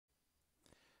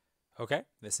Okay,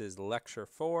 this is lecture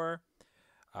 4,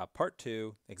 part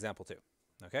 2, example 2.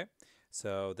 Okay,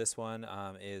 so this one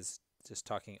is just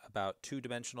talking about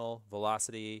two-dimensional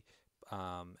velocity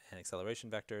and acceleration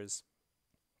vectors.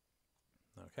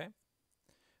 Okay,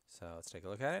 so let's take a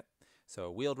look at it. So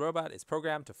a wheeled robot is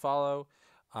programmed to follow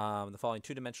the following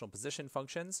two-dimensional position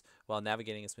functions while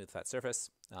navigating a smooth flat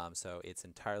surface. So it's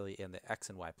entirely in the x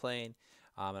and y plane.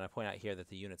 And I point out here that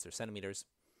the units are centimeters.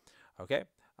 Okay,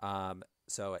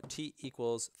 so at t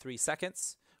equals 3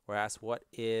 seconds, we're asked what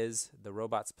is the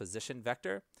robot's position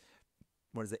vector?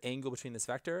 What is the angle between this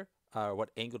vector? What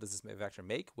angle does this vector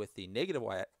make with the negative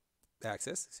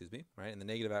y-axis, excuse me, right? And the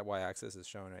negative y-axis is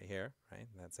shown right here, right?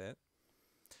 That's it.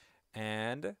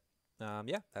 And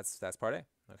yeah, that's part A.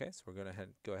 Okay, so we're going to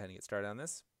go ahead and get started on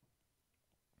this.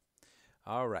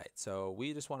 All right, so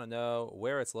we just want to know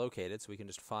where it's located, so we can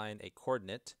just find a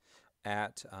coordinate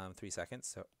at 3 seconds.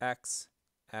 So x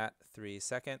at 3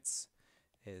 seconds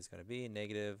is going to be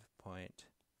negative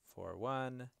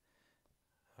 0.41,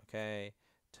 okay,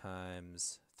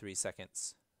 times 3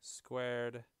 seconds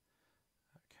squared,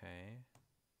 okay.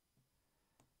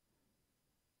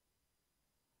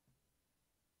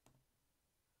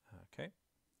 Okay,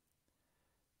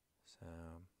 so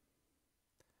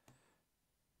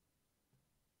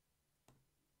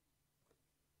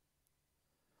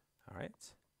all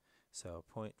right, so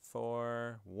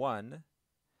 0.41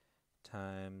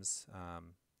 times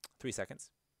 3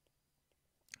 seconds,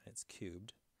 it's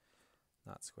cubed,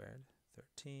 not squared,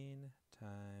 13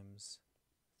 times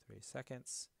 3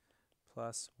 seconds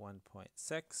plus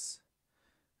 1.6.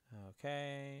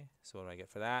 Okay, so what do I get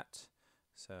for that?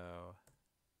 So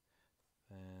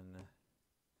then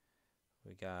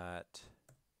we got,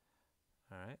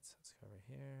 all right, so let's go over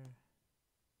here.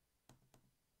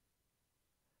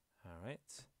 All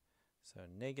right, so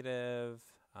negative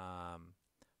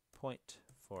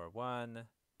 0.41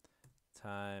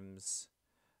 times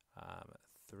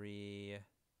 3,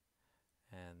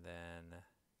 and then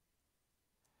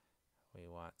we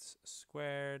want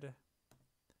squared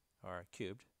or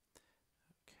cubed.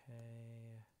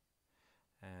 Okay,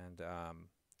 and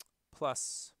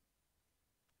plus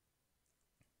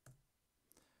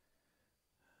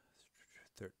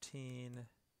 13, and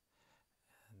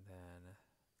then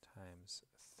times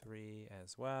 3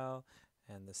 as well,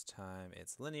 and this time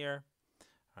it's linear.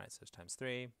 All right, so it's times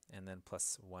 3, and then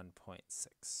plus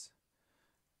 1.6.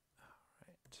 All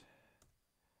right.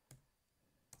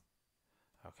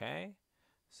 Okay,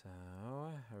 so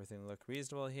everything look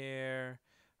reasonable here.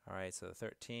 All right, so the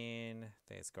 13, I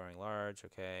think it's growing large.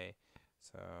 Okay,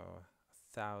 so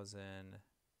 1,000,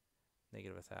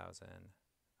 negative 1,000.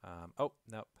 Oh,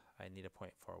 nope, I need a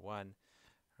 0.41. All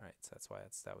right, so that's why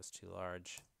that was too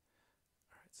large.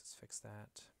 All right, so let's fix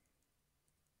that.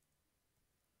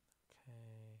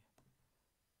 Okay.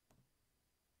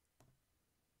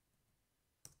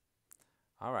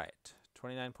 All right,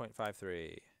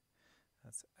 29.53.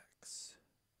 That's x.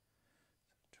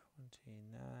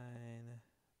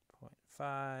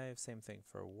 29.5. Same thing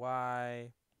for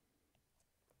y.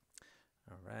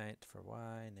 All right, for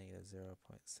y, negative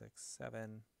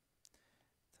 0.67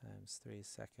 times 3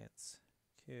 seconds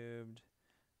cubed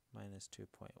minus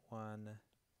 2.1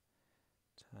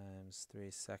 times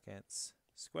 3 seconds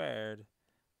squared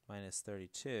minus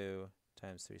 32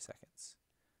 times 3 seconds.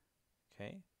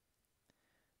 Okay.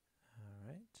 All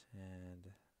right,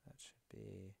 and that should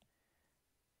be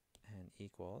n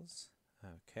equals.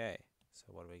 Okay,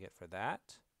 so what do we get for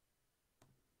that?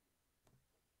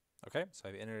 Okay, so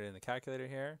I've entered it in the calculator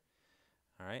here.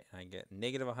 All right, and I get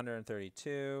negative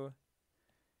 132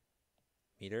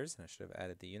 meters, and I should have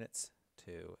added the units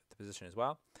to the position as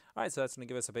well. All right, so that's going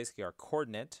to give us basically our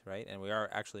coordinate, right? And we are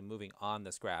actually moving on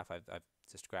this graph. I've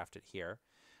just graphed it here,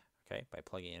 okay, by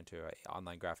plugging it into an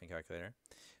online graphing calculator.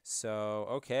 So,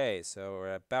 okay, so we're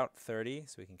at about 30,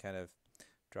 so we can kind of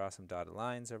draw some dotted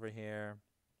lines over here.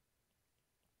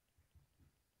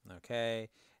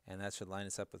 Okay, and that should line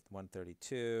us up with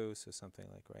 132, so something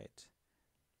like right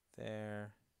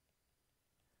there.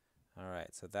 All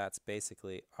right, so that's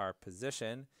basically our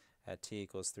position at t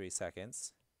equals 3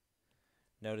 seconds.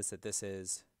 Notice that this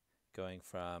is going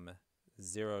from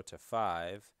 0 to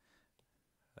 5.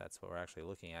 That's what we're actually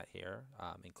looking at here,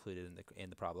 included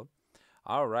in the problem.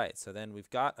 All right, so then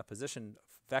we've got a position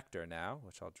vector now,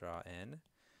 which I'll draw in.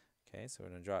 Okay, so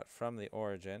we're going to draw it from the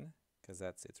origin, because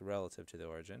it's relative to the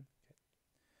origin.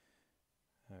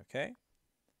 Okay,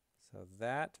 so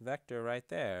that vector right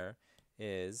there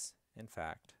is, in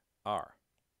fact, r.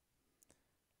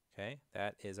 Okay,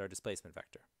 that is our displacement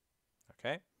vector.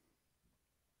 Okay,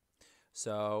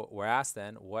 so we're asked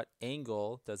then, what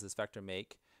angle does this vector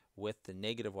make with the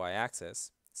negative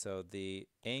y-axis. So the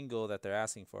angle that they're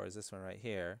asking for is this one right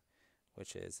here,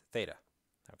 which is theta.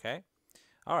 Okay?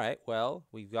 All right, well,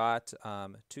 we've got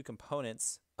two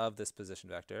components of this position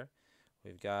vector.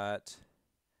 We've got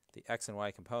the x and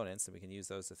y components, and we can use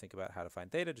those to think about how to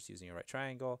find theta just using a right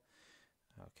triangle.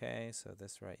 Okay, so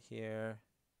this right here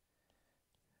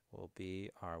will be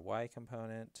our y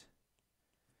component.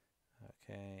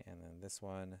 Okay, and then this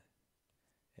one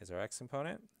is our x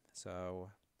component.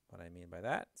 So what I mean by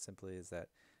that simply is that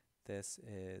this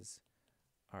is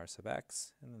r sub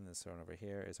x, and then this one over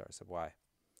here is r sub y.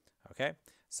 Okay,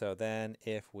 so then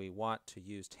if we want to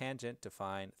use tangent to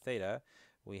find theta,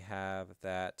 we have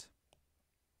that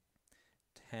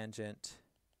tangent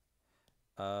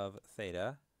of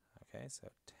theta. Okay, so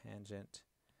tangent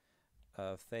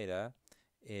of theta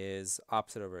is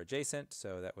opposite over adjacent,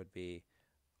 so that would be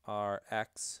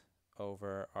rx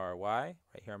over ry.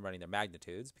 Right here I'm running their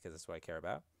magnitudes because that's what I care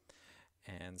about.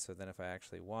 And so then if I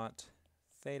actually want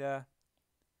theta,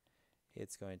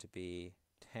 it's going to be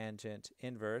tangent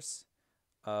inverse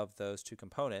of those two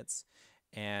components.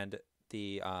 And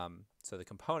the so the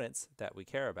components that we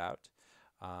care about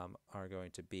are going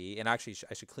to be, and actually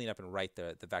I should clean up and write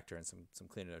the vector in some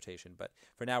cleaner notation, but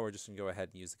for now we're just going to go ahead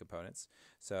and use the components.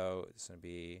 So it's going to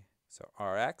be, so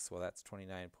rx, well that's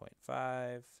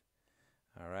 29.5,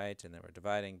 all right, and then we're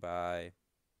dividing by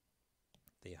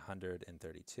the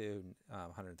 132,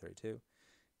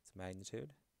 its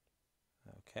magnitude.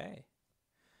 Okay,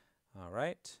 all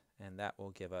right, and that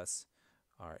will give us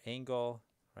our angle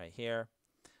right here.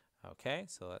 Okay,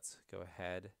 so let's go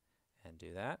ahead and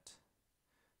do that.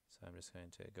 So I'm just going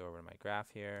to go over to my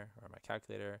graph here, or my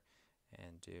calculator,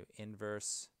 and do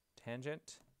inverse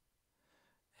tangent.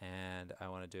 And I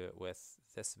want to do it with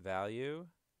this value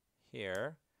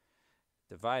here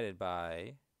divided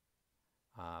by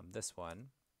this one,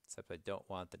 except I don't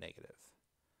want the negative.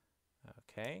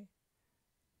 Okay.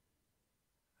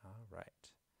 All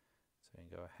right. So we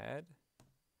can go ahead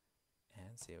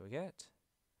and see what we get.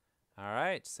 All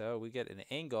right, so we get an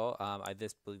angle. I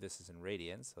believe this is in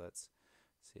radians, so let's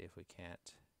see if we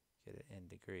can't get it in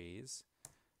degrees.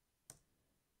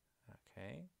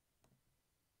 Okay.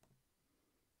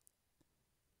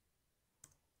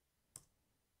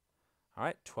 All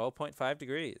right, 12.5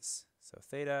 degrees. So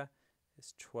theta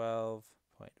is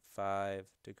 12.5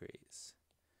 degrees.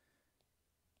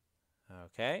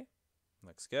 Okay,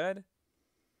 looks good.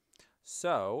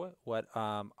 So what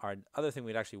our other thing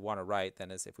we'd actually want to write then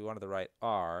is if we wanted to write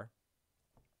r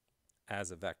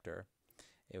as a vector,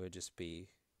 it would just be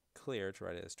clear to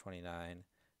write it as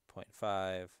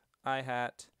 29.5 I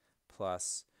hat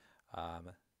plus,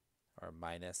 or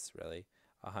minus really,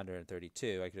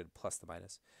 132, I could do plus the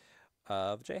minus,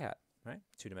 of j hat, right?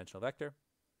 Two-dimensional vector.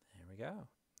 There we go.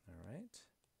 All right.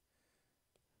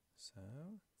 So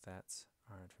that's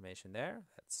our information there.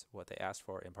 That's what they asked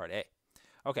for in part A.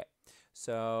 Okay,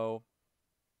 so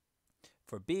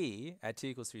for B, at t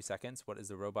equals 3 seconds, what is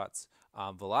the robot's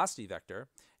velocity vector,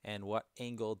 and what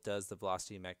angle does the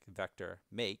velocity vector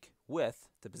make with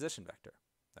the position vector?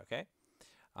 Okay,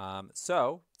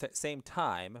 so same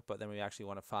time, but then we actually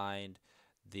want to find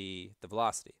the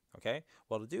velocity. Okay,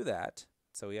 well to do that,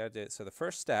 so we have to. So the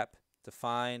first step to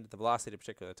find the velocity at a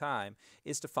particular time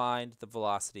is to find the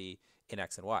velocity in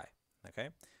x and y. Okay,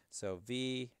 so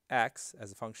Vx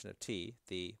as a function of t,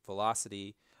 the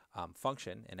velocity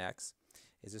function in x,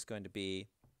 is just going to be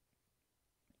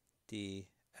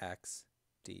dx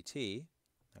dt.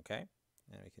 Okay,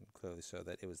 and we can clearly show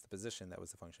that it was the position that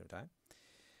was the function of time.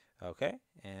 Okay,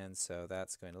 and so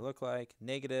that's going to look like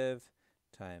negative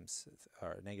 3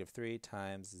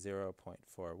 times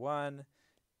 0.41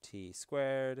 t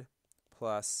squared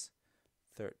plus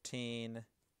 13, and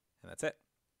that's it.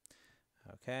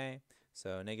 Okay,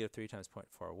 so negative 3 times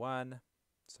 0.41,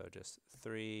 so just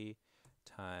 3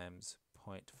 times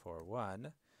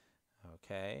 0.41.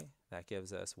 Okay, that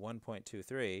gives us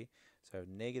 1.23. So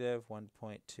negative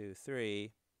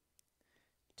 1.23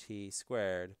 t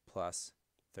squared plus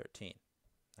 13.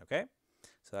 Okay,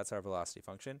 so that's our velocity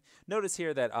function. Notice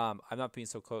here that I'm not being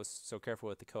so careful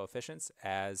with the coefficients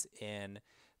as in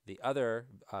the other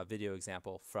video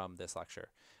example from this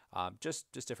lecture. Just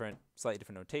slightly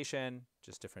different notation,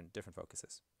 just different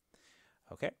focuses.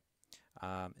 Okay.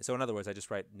 So in other words, I just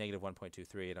write negative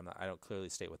 1.23, and I don't clearly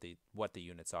state what the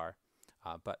units are,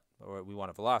 but we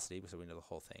want a velocity, so we know the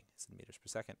whole thing is in meters per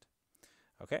second.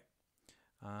 Okay.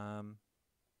 And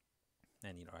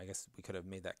I guess we could have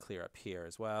made that clear up here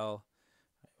as well.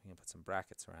 We can put some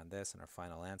brackets around this in our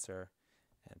final answer,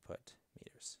 and put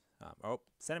meters.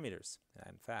 Centimeters,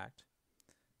 in fact.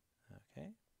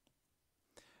 Okay.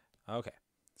 Okay.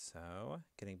 So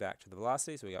getting back to the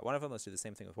velocity, so we got one of them. Let's do the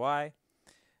same thing with y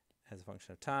as a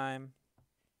function of time.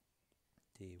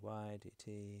 dy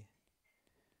dt.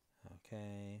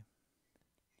 Okay.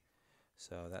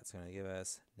 So that's going to give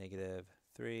us negative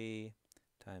 3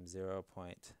 times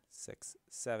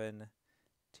 0.67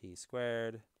 t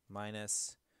squared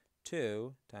minus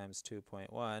 2 times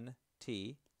 2.1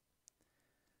 t.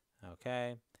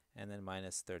 Okay. And then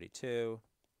minus 32.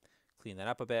 Clean that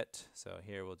up a bit. So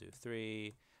here we'll do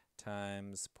 3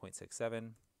 times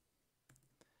 0.67.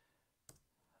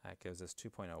 That gives us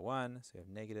 2.01. So we have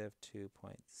negative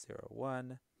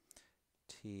 2.01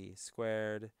 t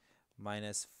squared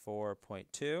minus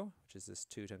 4.2, which is this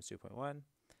 2 times 2.1,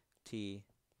 t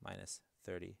minus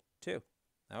 32.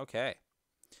 Okay.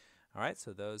 All right,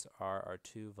 so those are our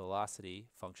two velocity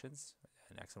functions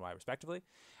in x and y respectively.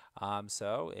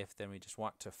 So if then we just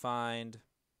want to find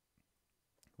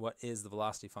what is the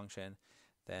velocity function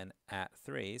then at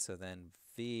 3, so then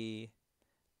v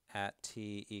at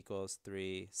t equals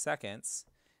 3 seconds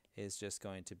is just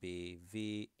going to be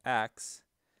vx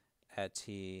at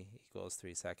t equals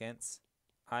 3 seconds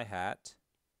I hat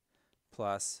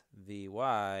plus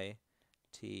vy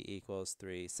t equals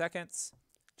 3 seconds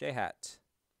j hat.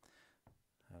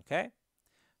 Okay,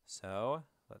 so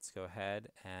let's go ahead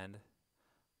and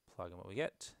plug in what we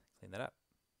get, clean that up.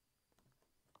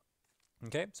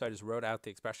 Okay, so I just wrote out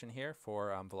the expression here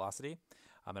for velocity,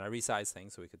 and I resized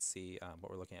things so we could see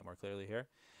what we're looking at more clearly here.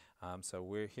 So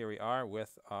here we are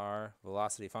with our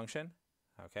velocity function.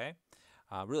 Okay,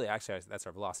 really actually that's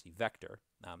our velocity vector.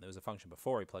 There was a function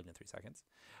before we plugged in 3 seconds.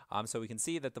 So we can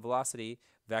see that the velocity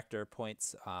vector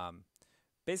points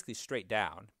basically straight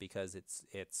down because its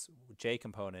j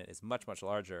component is much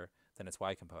larger than its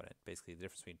y component. Basically the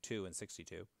difference between 2 and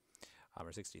 62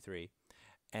 or 63,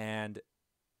 and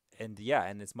yeah,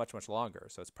 and it's much longer.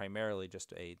 So it's primarily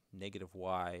just a negative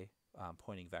y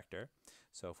pointing vector.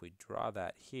 So if we draw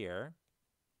that here,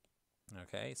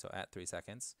 okay, so at 3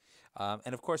 seconds,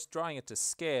 and of course drawing it to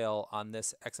scale on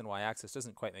this x and y axis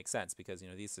doesn't quite make sense because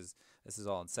this is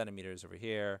all in centimeters over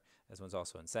here. This one's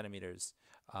also in centimeters.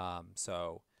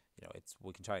 So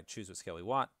we can try and choose what scale we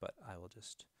want, but I will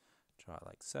just draw it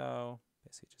like so.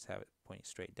 Basically, just have it pointing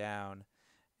straight down,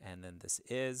 and then this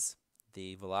is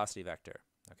the velocity vector.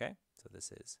 Okay, so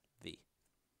this is v.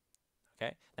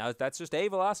 Okay, now that's just a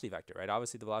velocity vector, right?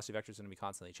 Obviously, the velocity vector is going to be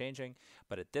constantly changing,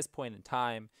 but at this point in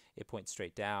time, it points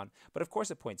straight down. But of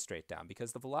course, it points straight down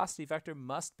because the velocity vector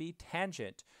must be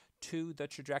tangent to the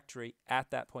trajectory at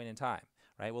that point in time,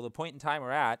 right? Well, the point in time we're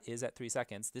at is at 3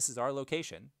 seconds. This is our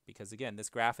location because, again, this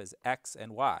graph is x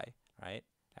and y, right?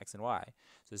 X and y.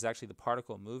 So this is actually the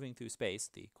particle moving through space,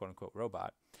 the quote-unquote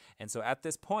robot. And so at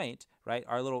this point, right,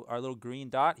 our little green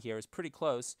dot here is pretty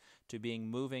close to being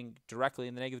moving directly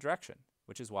in the negative direction,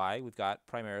 which is why we've got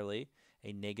primarily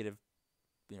a negative,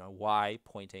 y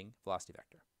pointing velocity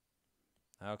vector.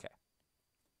 Okay.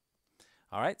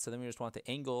 All right, so then we just want the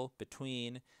angle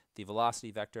between the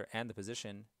velocity vector and the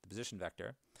position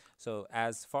vector. So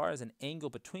as far as an angle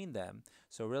between them,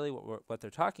 so really what they're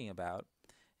talking about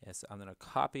is I'm going to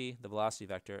copy the velocity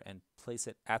vector and place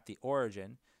it at the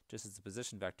origin, just as the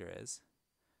position vector is.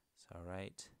 So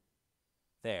right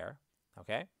there,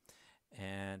 okay?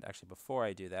 And actually before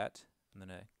I do that, I'm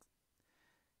going to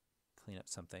clean up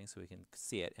something so we can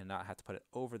see it and not have to put it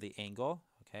over the angle,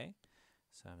 okay?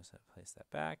 So I'm just going to place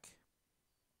that back.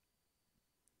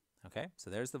 Okay, so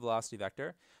there's the velocity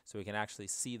vector. So we can actually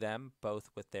see them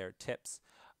both with their tips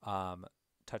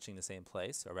touching the same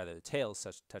place, or rather the tails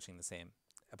touching the same,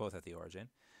 both at the origin.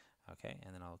 Okay,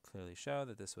 and then I'll clearly show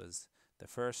that this was the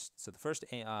first. So the first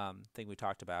thing we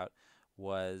talked about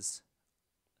was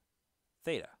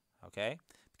theta. Okay,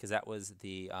 because that was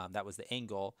the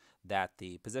angle that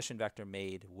the position vector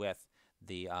made with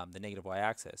the negative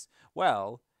y-axis.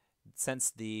 Well, since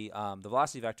the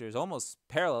velocity vector is almost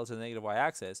parallel to the negative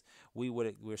y-axis, we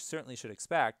certainly should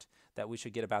expect that we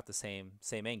should get about the same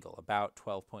angle, about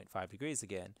 12.5 degrees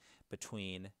again,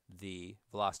 between the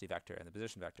velocity vector and the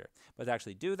position vector. But to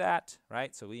actually do that,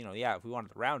 right? So yeah, if we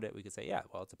wanted to round it, we could say, yeah,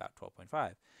 well, it's about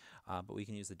 12.5. But we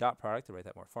can use the dot product to write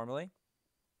that more formally.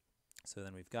 So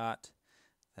then we've got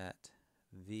that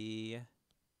v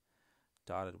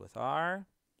dotted with r.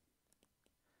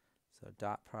 So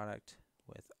dot product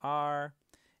with r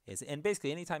is, and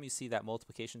basically anytime you see that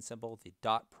multiplication symbol, the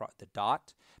dot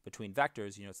between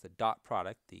vectors, it's the dot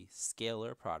product, the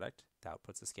scalar product, the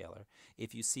output's a scalar.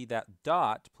 If you see that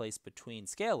dot placed between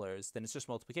scalars, then it's just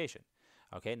multiplication.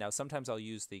 Okay, now sometimes I'll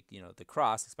use the the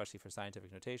cross, especially for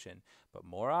scientific notation, but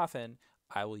more often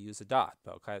I will use a dot,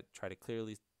 but I'll try to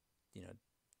clearly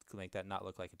make that not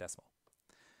look like a decimal.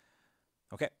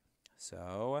 Okay,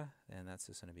 So, and that's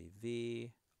just going to be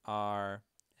V, R,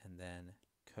 and then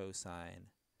cosine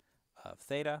of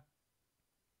theta.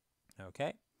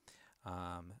 Okay.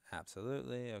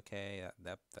 Absolutely. Okay.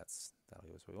 That'll give us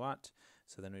what we want.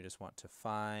 So then we just want to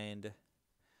find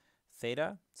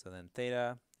theta. So then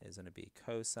theta is going to be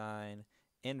cosine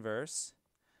inverse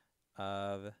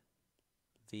of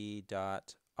V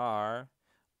dot R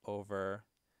over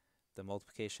the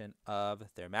multiplication of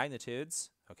their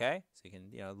magnitudes. Okay, so you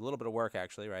can, a little bit of work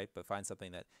actually, right? But find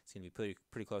something that's going to be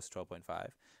pretty close to 12.5,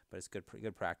 but it's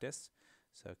good practice.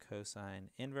 So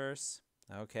cosine inverse.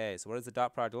 Okay, so what does the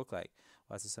dot product look like?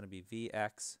 Well, that's just going to be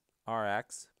Vx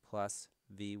Rx plus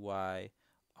Vy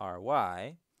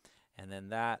Ry, and then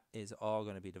that is all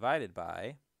going to be divided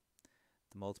by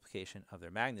the multiplication of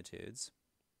their magnitudes.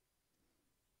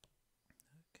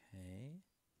 Okay,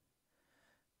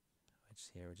 which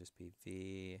here would just be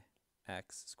Vx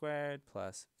squared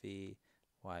plus Vy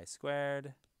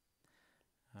squared.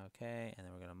 Okay, and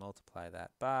then we're going to multiply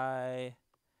that by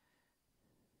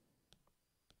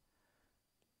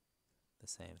the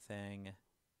same thing,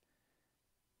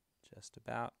 just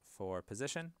about, for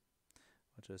position,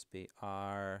 which will just be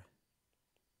Rx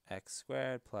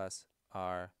squared plus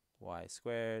Ry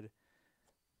squared.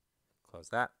 Close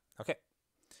that. Okay,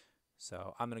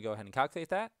 so I'm going to go ahead and calculate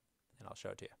that, and I'll show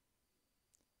it to you.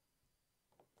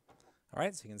 All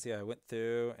right, so you can see I went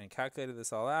through and calculated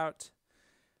this all out.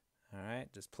 All right,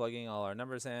 just plugging all our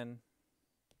numbers in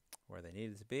where they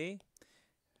needed to be,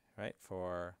 right,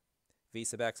 for V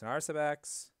sub x and R sub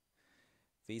x,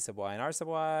 V sub y and R sub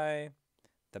y,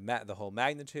 the whole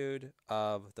magnitude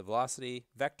of the velocity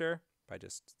vector by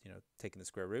just, taking the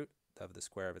square root of the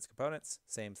square of its components.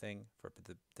 Same thing for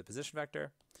the position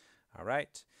vector. All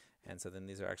right, and so then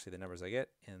these are actually the numbers I get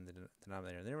in the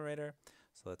denominator and the numerator.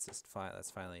 So let's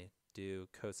finally do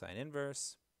cosine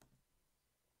inverse.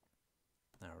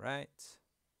 All right,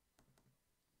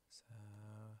 so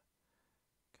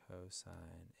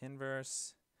cosine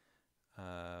inverse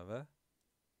of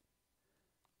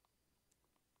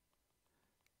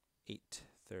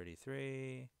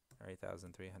 833 or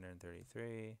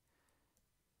 8,333.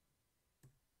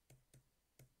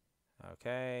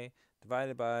 Okay,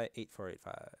 divided by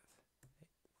 8485.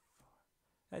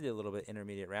 I did a little bit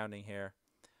intermediate rounding here.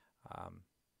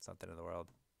 It's not the end of the world.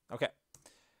 Okay.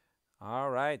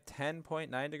 All right,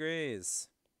 10.9 degrees.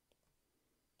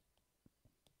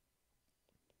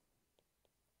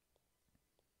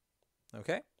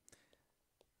 Okay.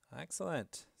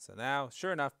 Excellent. So now,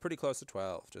 sure enough, pretty close to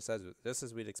 12, just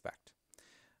as we'd expect.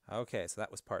 Okay, so that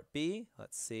was part B.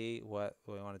 Let's see what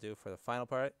we want to do for the final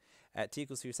part. At t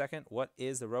equals 3 seconds, what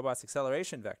is the robot's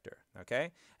acceleration vector?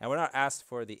 Okay, and we're not asked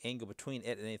for the angle between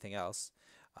it and anything else,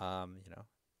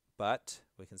 but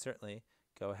we can certainly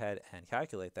go ahead and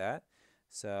calculate that.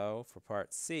 So for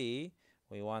part C,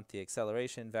 we want the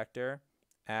acceleration vector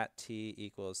at t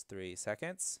equals 3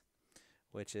 seconds,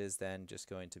 which is then just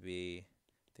going to be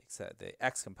the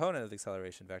x component of the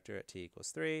acceleration vector at t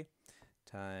equals 3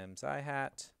 times I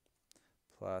hat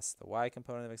plus the y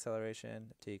component of acceleration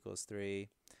at t equals 3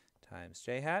 times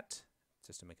j hat,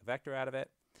 just to make a vector out of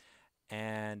it.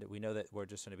 And we know that we're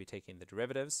just going to be taking the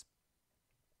derivatives.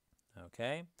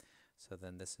 Okay, so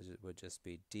then this would just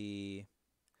be d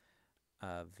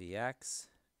of vx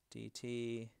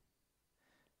dt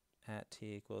at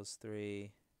t equals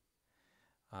 3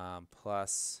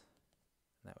 plus,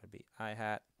 that would be I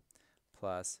hat,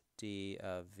 plus d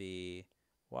of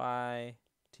vy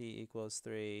t equals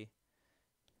 3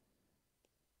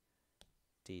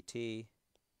 dt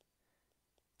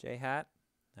j hat.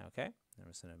 Okay, I'm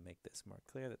just going to make this more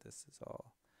clear that this is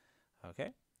all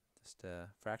okay, just a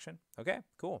fraction. Okay,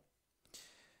 cool.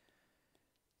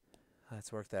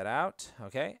 Let's work that out.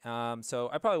 Okay, so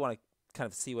I probably want to kind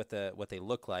of see what they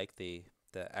look like, the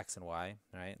x and y,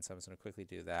 right? And so I'm just going to quickly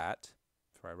do that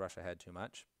before I rush ahead too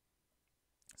much.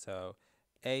 So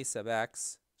a sub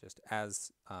x, just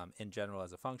as in general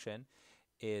as a function,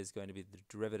 is going to be the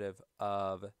derivative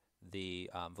of the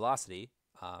velocity,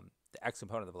 the x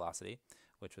component of the velocity,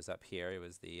 which was up here. It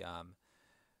was the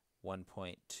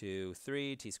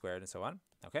 1.23 t squared and so on.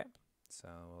 Okay, so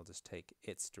we'll just take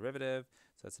its derivative.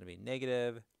 So it's going to be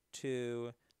negative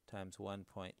 2 times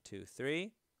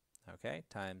 1.23, okay,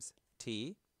 times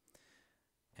t.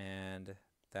 And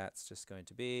that's just going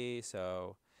to be,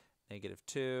 so negative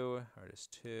 2, or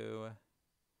just 2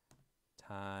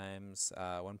 times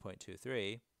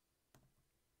 1.23.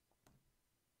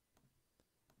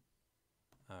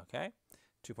 Okay,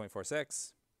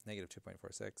 2.46, negative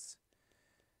 2.46,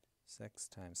 6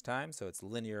 times time, so it's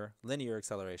linear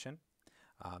acceleration.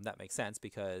 That makes sense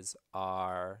because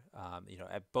our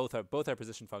both our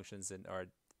position functions and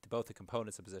both the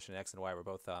components of position x and y were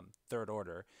both third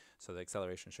order, so the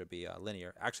acceleration should be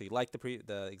linear. Actually, like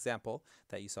the example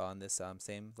that you saw in this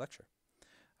same lecture.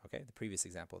 Okay, the previous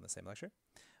example in the same lecture.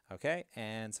 Okay,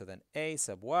 and so then a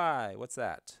sub y, what's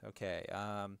that? Okay,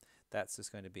 that's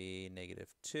just going to be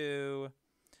 -2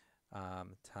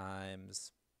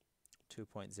 times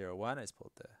 2.01. I just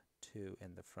pulled the 2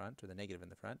 in the front, or the negative in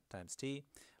the front, times t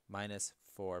minus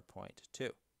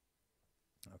 4.2.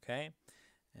 Okay,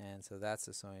 and so that's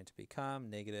just going to become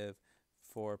negative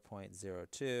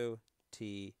 4.02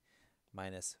 t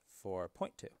minus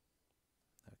 4.2.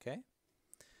 Okay.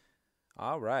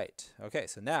 All right. Okay,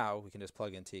 so now we can just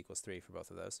plug in t equals 3 for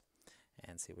both of those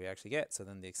and see what we actually get. So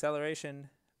then the acceleration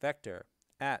vector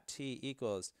at t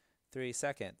equals 3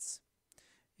 seconds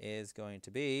is going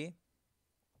to be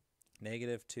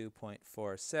negative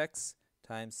 2.46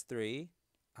 times 3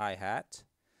 I hat.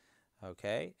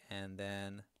 Okay, and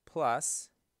then plus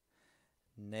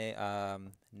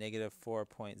negative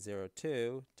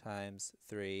 4.02 times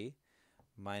 3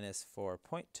 minus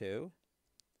 4.2.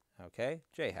 Okay,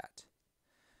 j hat.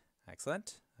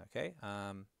 Excellent. Okay.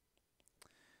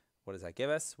 What does that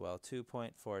give us? Well,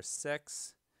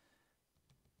 2.46.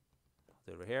 I'll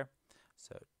do it over here.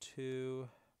 So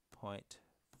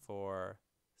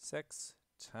 2.46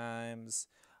 times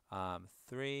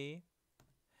 3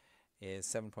 is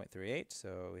 7.38.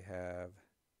 So we have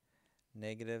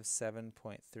negative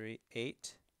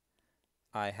 7.38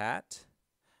 I hat.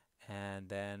 And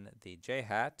then the j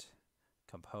hat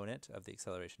component of the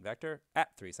acceleration vector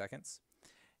at 3 seconds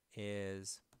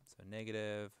is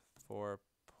negative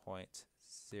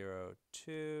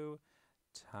 4.02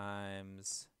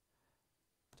 times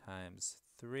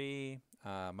 3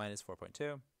 minus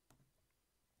 4.2.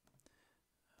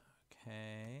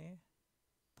 Okay.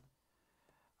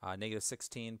 Negative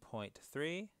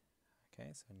 16.3.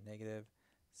 Okay, so negative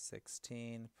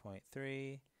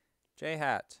 16.3 j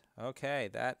hat. Okay,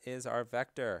 that is our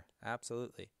vector.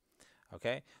 Absolutely.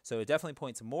 Okay, so it definitely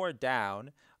points more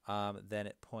down than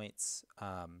it points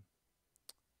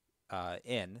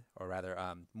in, or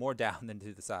rather more down than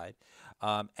to the side.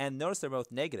 And notice they're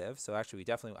both negative, so actually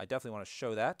I definitely want to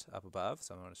show that up above.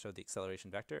 So I want to show the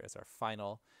acceleration vector as our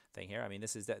final thing here. I mean,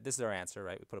 this is our answer,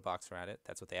 right? We put a box around it.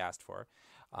 That's what they asked for.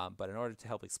 But in order to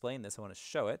help explain this, I want to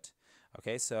show it.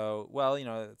 Okay, so, well,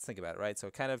 let's think about it, right? So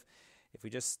kind of, if we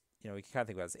just, we can kind of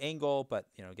think about it as angle, but,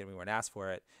 again, we weren't asked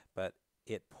for it, but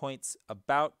it points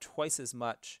about twice as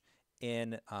much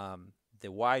in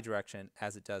the y direction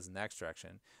as it does in the x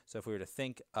direction. So if we were to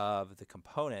think of the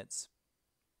components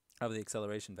of the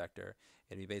acceleration vector,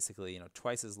 it'd be basically,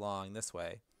 twice as long this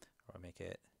way, or make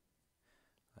it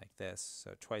like this,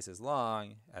 so twice as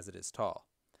long as it is tall.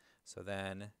 So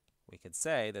then we could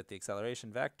say that the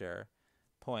acceleration vector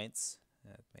points,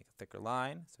 make a thicker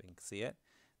line so we can see it,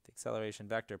 the acceleration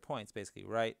vector points basically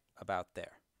right about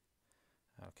there.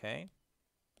 Okay,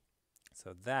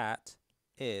 so that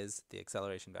is the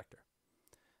acceleration vector.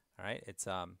 All right, it's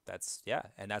and that's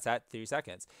at 3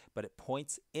 seconds, but it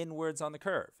points inwards on the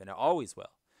curve, and it always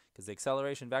will, because the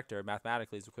acceleration vector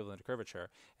mathematically is equivalent to curvature.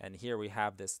 And here we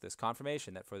have this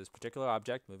confirmation that for this particular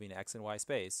object moving in x and y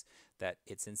space, that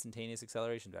its instantaneous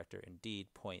acceleration vector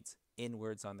indeed points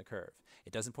inwards on the curve.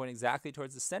 It doesn't point exactly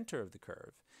towards the center of the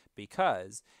curve,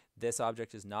 because this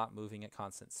object is not moving at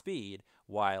constant speed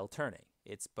while turning.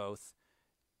 It's both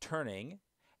turning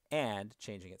and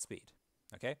changing its speed.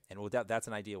 Okay, and that's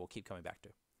an idea we'll keep coming back to.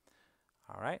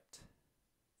 All right,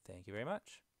 thank you very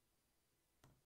much.